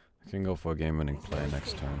 I can go for a game-winning play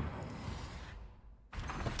next turn.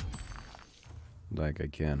 Like, I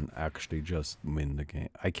can actually just win the game.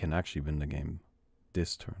 I can actually win the game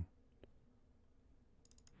this turn.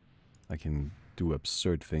 I can do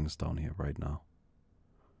absurd things down here right now.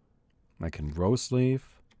 I can Rose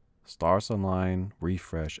Leaf, Stars Online,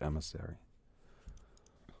 Refresh, Emissary.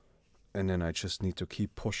 And then I just need to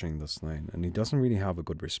keep pushing this lane. And he doesn't really have a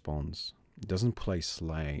good response. He doesn't play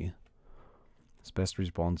Slay. His best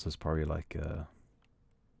response is probably like...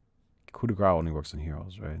 Coup de Grace only works on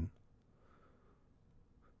heroes, right?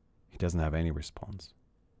 He doesn't have any response.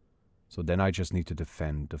 So then I just need to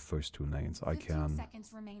defend the first two lanes. I can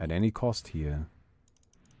at any cost here.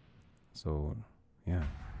 So, yeah.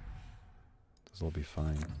 This will be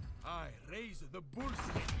fine. I raise the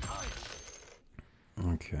bullseye high.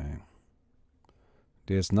 Okay.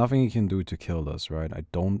 There's nothing you can do to kill this, right? I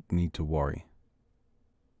don't need to worry.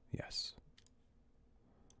 Yes.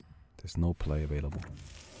 There's no play available.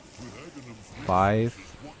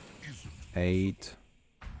 5, 8,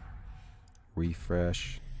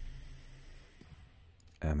 refresh,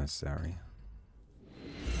 emissary.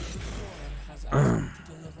 Has asked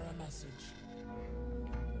to deliver a message.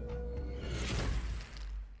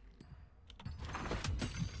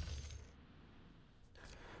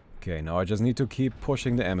 Okay, now I just need to keep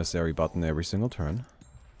pushing the emissary button every single turn.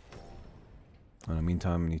 In the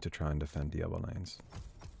meantime, I need to try and defend the other lanes.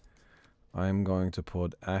 I'm going to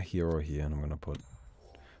put a hero here, and I'm going to put...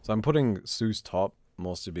 So I'm putting Zeus top,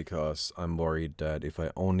 mostly because I'm worried that if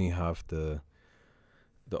I only have the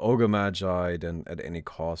Ogre Magi, then at any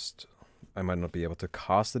cost, I might not be able to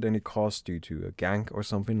cast at any cost due to a gank or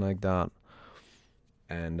something like that.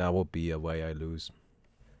 And that would be a way I lose.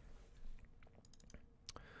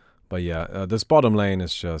 But yeah, this bottom lane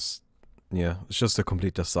is just... Yeah, it's just a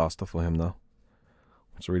complete disaster for him now.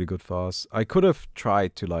 It's really good for us. I could have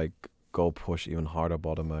tried to, like, go push even harder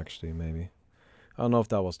bottom, actually, maybe. I don't know if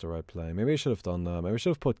that was the right play. Maybe I should have done that. Maybe I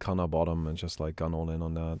should have put Kana bottom and just, like, gone all in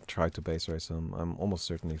on that. Tried to base race him. I'm almost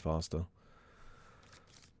certainly faster.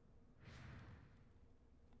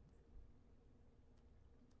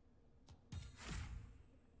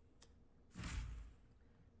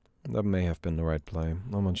 That may have been the right play.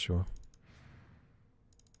 I'm unsure.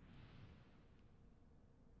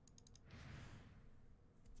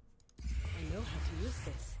 I know how to use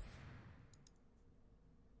this.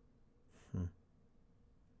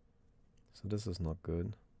 So this is not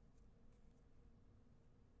good.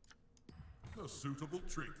 A suitable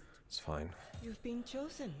trinket. It's fine. You've been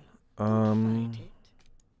chosen. Um, Fight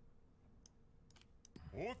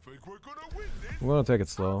it. I think we're gonna win this. we're gonna take it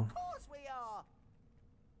slow. Of course we are.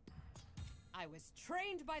 I was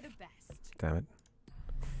trained by the best. Damn it.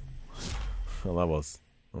 Well, that was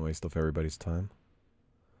a waste of everybody's time.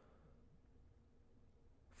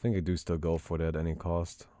 I think I do still go for that at any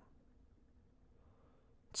cost.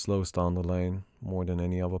 It slows down the lane more than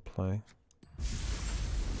any other play.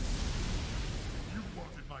 You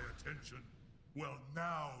wanted my attention. Well,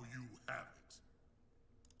 now you have it.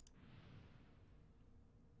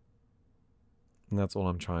 And that's all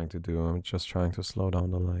I'm trying to do. I'm just trying to slow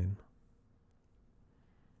down the lane.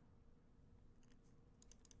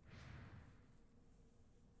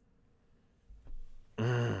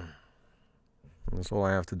 That's all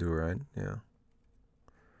I have to do, right? Yeah.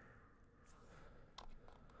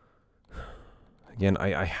 Again,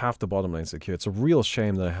 I have the bottom lane secure. It's a real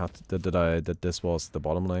shame that I had to, that this was the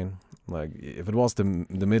bottom lane. Like, if it was the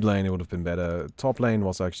mid lane, it would have been better. Top lane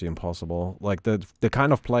was actually impossible. Like, the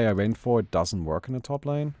kind of play I went for doesn't work in the top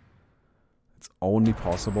lane. It's only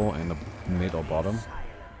possible in the mid or bottom.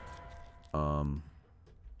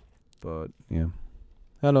 But yeah.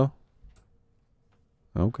 Hello.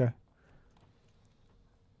 Okay.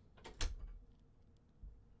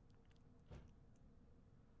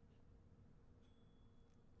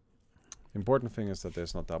 The important thing is that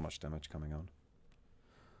there's not that much damage coming out.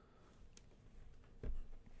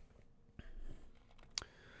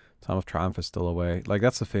 Time of Triumph is still away. Like,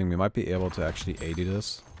 that's the thing. We might be able to actually AD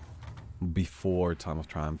this before Time of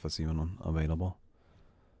Triumph is even available.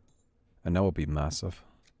 And that would be massive.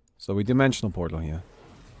 So we Dimensional Portal here.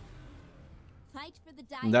 Fight for the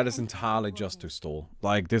And that is and entirely the just to warrior. stall.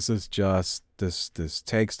 Like, this is just... This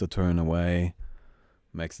takes the turn away.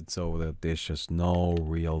 Makes it so that there's just no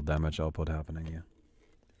real damage output happening here.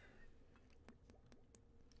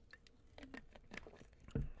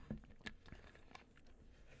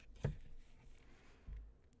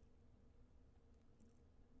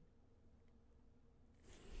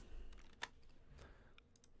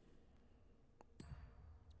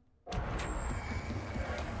 The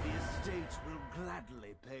estate will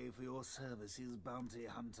gladly pay for your services, bounty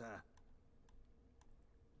hunter.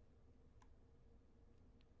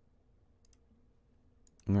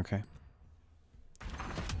 Okay.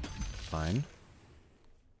 Fine.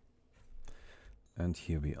 And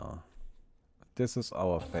here we are. This is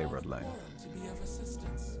our favorite lane. To be of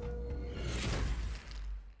assistance.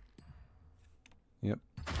 Yep.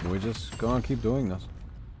 We're just gonna keep doing this.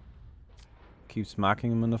 Keep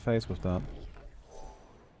smacking him in the face with that.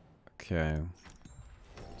 Okay.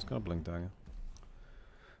 Just gonna blink dagger.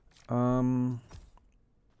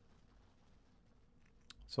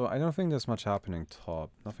 So I don't think there's much happening top.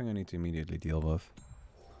 Nothing I need to immediately deal with.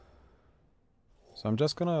 So I'm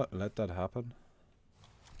just gonna let that happen.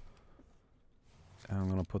 And I'm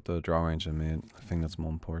gonna put the draw range in mid. I think that's more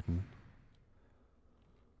important.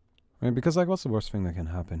 I mean, because like, what's the worst thing that can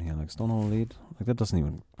happen here? Like, Stonehole lead? Like, that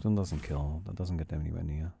doesn't kill. That doesn't get them anywhere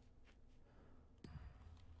near.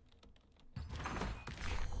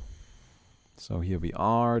 So here we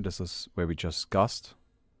are. This is where we just gust.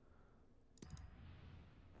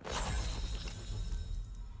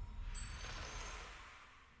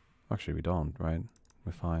 Actually, we don't, right?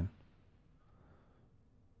 We're fine.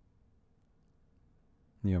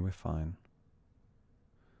 Yeah, we're fine.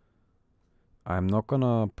 I'm not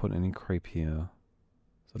gonna put any creep here.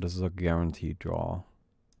 So this is a guaranteed draw.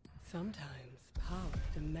 Sometimes power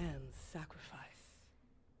demands sacrifice.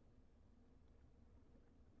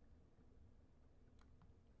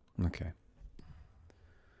 Okay.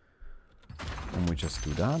 And we just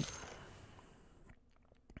do that.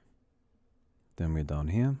 Then we're down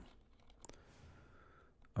here.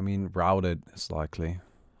 I mean, routed is likely.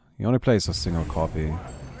 He only plays a single copy.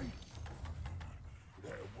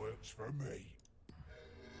 That works for me.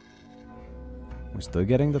 We're still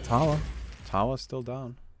getting the tower. Tower's still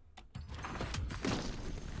down.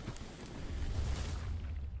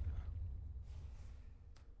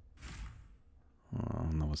 Oh,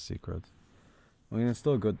 no secret. I mean, it's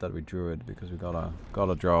still good that we drew it because we gotta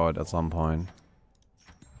draw it at some point.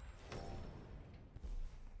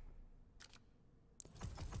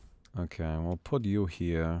 Okay, we'll put you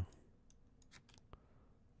here.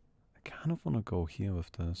 I kind of want to go here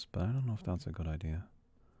with this, but I don't know if that's a good idea.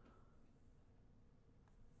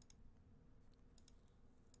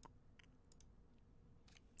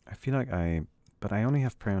 I feel like but I only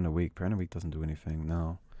have Prayer in a Week. Prayer in a Week doesn't do anything,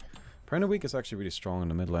 no. Prayer in a Week is actually really strong in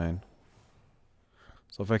the mid lane.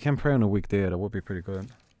 So if I can Prayer in a Week there, that would be pretty good.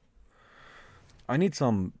 I need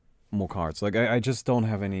some more cards. Like, I just don't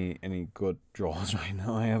have any good draws right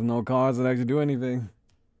now. I have no cards that actually do anything.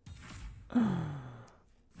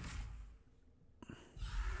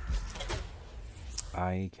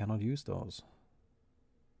 I cannot use those.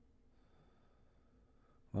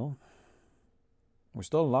 Well, we're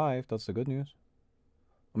still alive. That's the good news.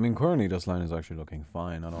 I mean, currently this line is actually looking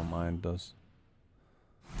fine. I don't mind this.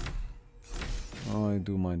 Oh, I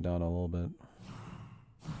do mind that a little bit.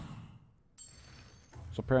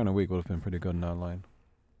 So Prayer in a Week would have been pretty good in that line.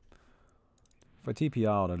 If I TP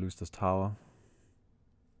out, I lose this tower.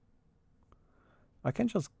 I can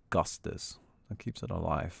just gust this. That keeps it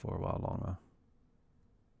alive for a while longer.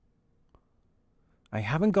 I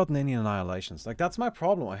haven't gotten any annihilations. Like, that's my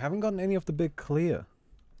problem. I haven't gotten any of the big clear.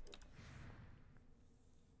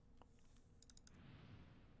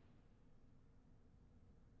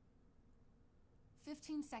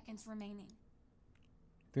 Seconds remaining.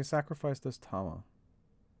 They sacrificed this tower.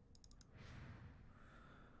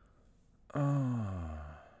 Oh.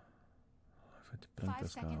 5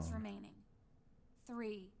 seconds remaining.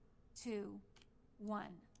 3, 2, 1.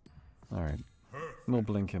 Alright. We'll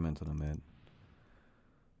blink him into the mid.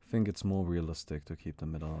 I think it's more realistic to keep the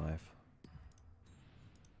mid alive.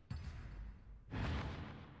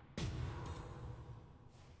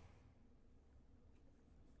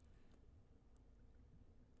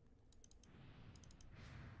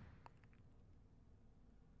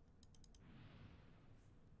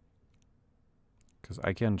 Because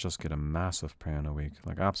I can just get a massive Prayer in a Week.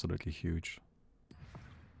 Like, absolutely huge.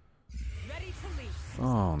 Ready to leave.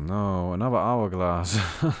 Oh no, another hourglass.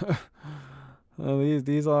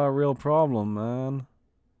 These are a real problem, man.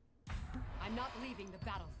 I'm not leaving the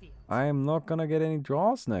battlefield. I am not gonna get any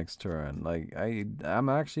draws next turn. Like, I'm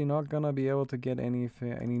actually not gonna be able to get any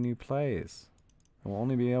new plays. I will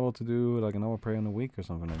only be able to do like another Prayer in a Week or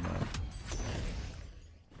something like that.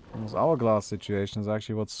 And this hourglass situation is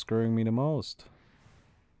actually what's screwing me the most.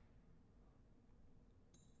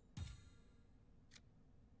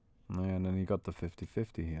 And then you got the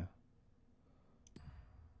 50-50 here.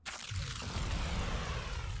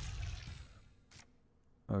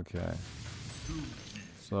 Okay.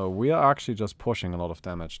 So we are actually just pushing a lot of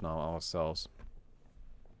damage now ourselves.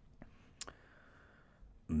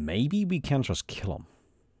 Maybe we can just kill him.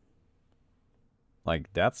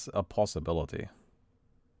 Like, that's a possibility.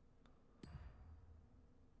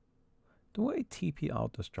 Do I TP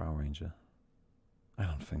out this Drow Ranger? I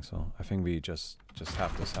don't think so. I think we just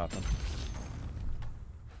have this happen.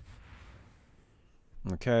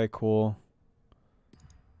 Okay, cool.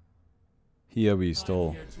 Here we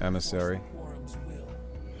still emissary.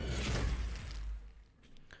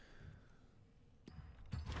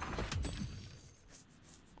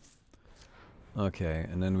 Okay,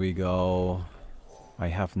 and then we go. I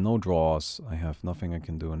have no draws. I have nothing I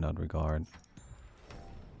can do in that regard.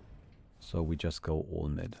 So we just go all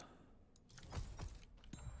mid.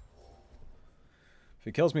 If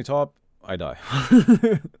he kills me top, I die.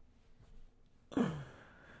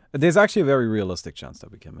 There's actually a very realistic chance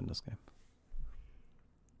that we can win this game.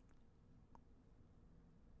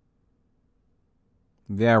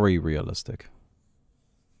 Very realistic.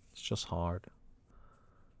 It's just hard.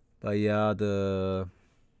 But yeah, the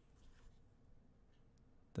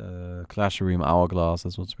Clash Room Hourglass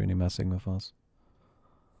is what's really messing with us.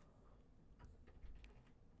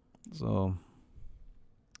 So,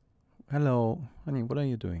 hello, honey, what are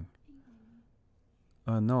you doing?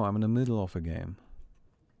 No, I'm in the middle of a game.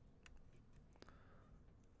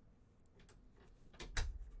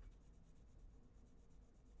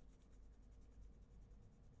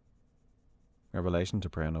 Revelation to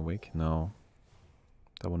Prayer in a Week? No.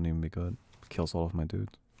 That wouldn't even be good. Kills all of my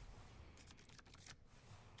dudes.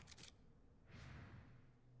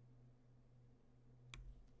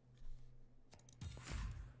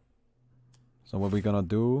 So what we're gonna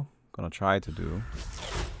do, gonna try to do,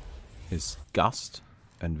 is gust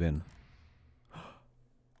and win.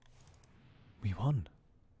 We won.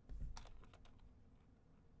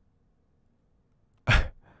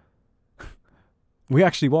 We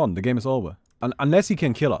actually won. The game is over. Unless he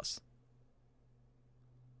can kill us.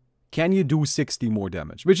 Can you do 60 more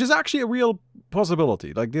damage? Which is actually a real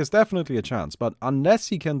possibility. Like, there's definitely a chance. But unless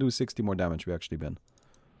he can do 60 more damage, we actually win.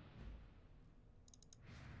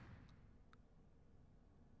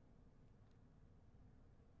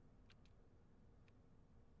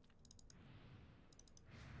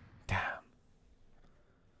 Damn.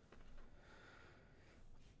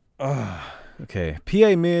 Okay.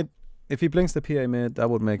 PA mid. If he blinks the PA mid, that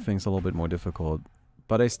would make things a little bit more difficult.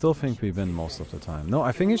 But I still think we win most of the time. No,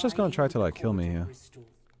 I think he's just gonna try to, like, kill me here.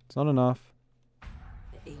 It's not enough.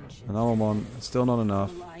 Another one. It's still not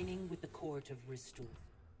enough.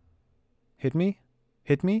 Hit me?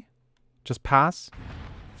 Hit me? Just pass?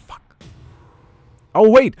 Fuck. Oh,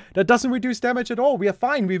 wait! That doesn't reduce damage at all. We are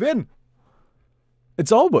fine. We win.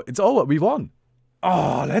 It's over. It's over. We won.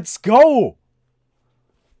 Oh, let's go!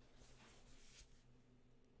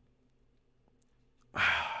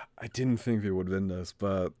 I didn't think we would win this,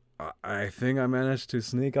 but I think I managed to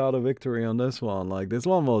sneak out a victory on this one. Like, this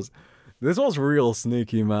was real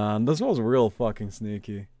sneaky, man. This was real fucking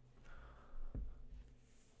sneaky.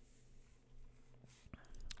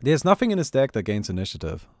 There's nothing in his deck that gains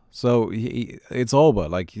initiative. So, it's over.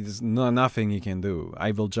 Like, there's nothing he can do.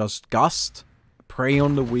 I will just gust, prey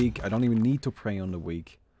on the weak. I don't even need to prey on the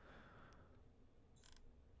weak.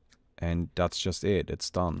 And that's just it.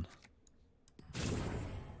 It's done.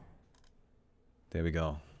 There we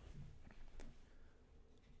go.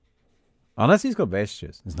 Unless he's got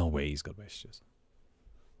vestures. There's no way he's got vestures.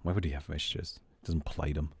 Why would he have vestures? He doesn't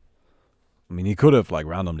play them. I mean, he could have, like,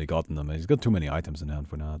 randomly gotten them. He's got too many items in hand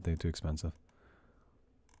for now. They're too expensive.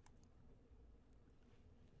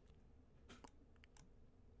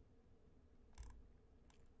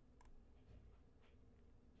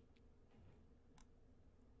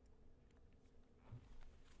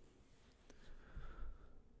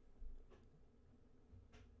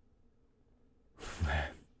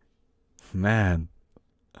 Man.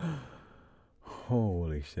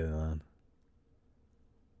 Holy shit, man.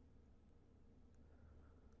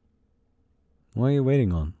 What are you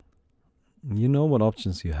waiting on? You know what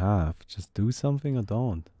options you have. Just do something or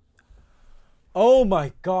don't. Oh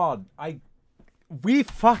my god. We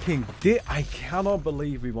fucking did. I cannot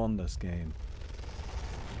believe we won this game.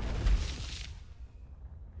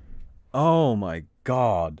 Oh my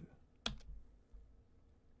god.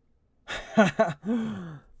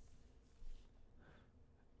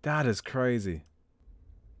 That is crazy.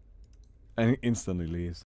 And he instantly leaves.